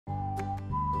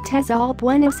TESOL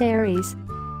Buenos Aires.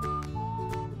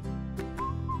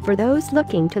 For those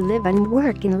looking to live and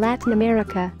work in Latin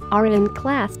America, our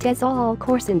in-class TESOL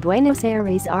course in Buenos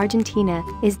Aires, Argentina,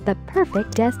 is the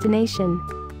perfect destination.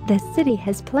 The city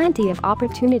has plenty of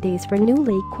opportunities for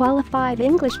newly qualified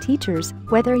English teachers,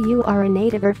 whether you are a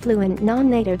native or fluent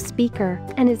non-native speaker,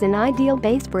 and is an ideal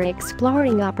base for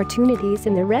exploring opportunities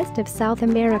in the rest of South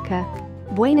America.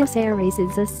 Buenos Aires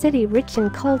is a city rich in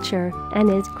culture and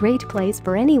is a great place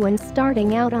for anyone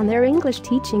starting out on their English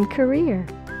teaching career.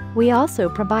 We also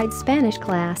provide Spanish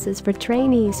classes for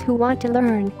trainees who want to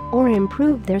learn or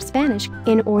improve their Spanish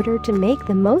in order to make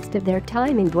the most of their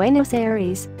time in Buenos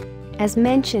Aires. As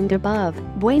mentioned above,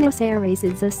 Buenos Aires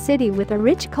is a city with a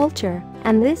rich culture,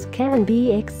 and this can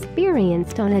be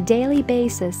experienced on a daily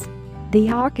basis. The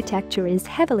architecture is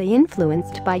heavily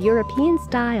influenced by European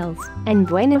styles, and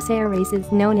Buenos Aires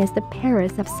is known as the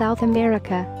Paris of South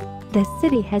America. The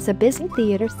city has a busy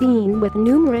theater scene with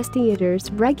numerous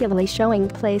theaters regularly showing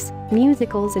plays,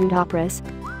 musicals and operas.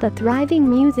 The thriving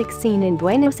music scene in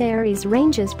Buenos Aires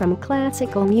ranges from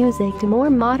classical music to more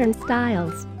modern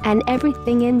styles, and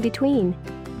everything in between.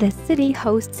 The city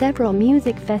hosts several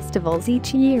music festivals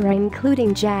each year,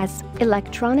 including jazz,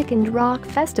 electronic and rock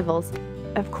festivals.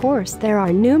 Of course, there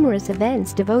are numerous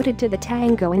events devoted to the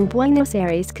tango, and Buenos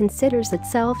Aires considers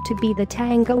itself to be the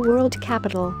Tango World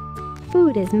Capital.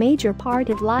 Food is a major part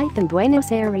of life in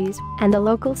Buenos Aires, and the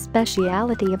local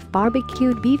speciality of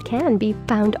barbecued beef can be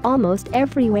found almost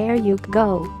everywhere you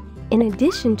go. In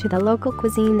addition to the local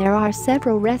cuisine, there are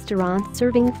several restaurants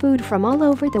serving food from all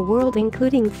over the world,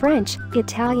 including French,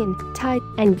 Italian, Thai,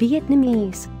 and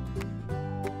Vietnamese.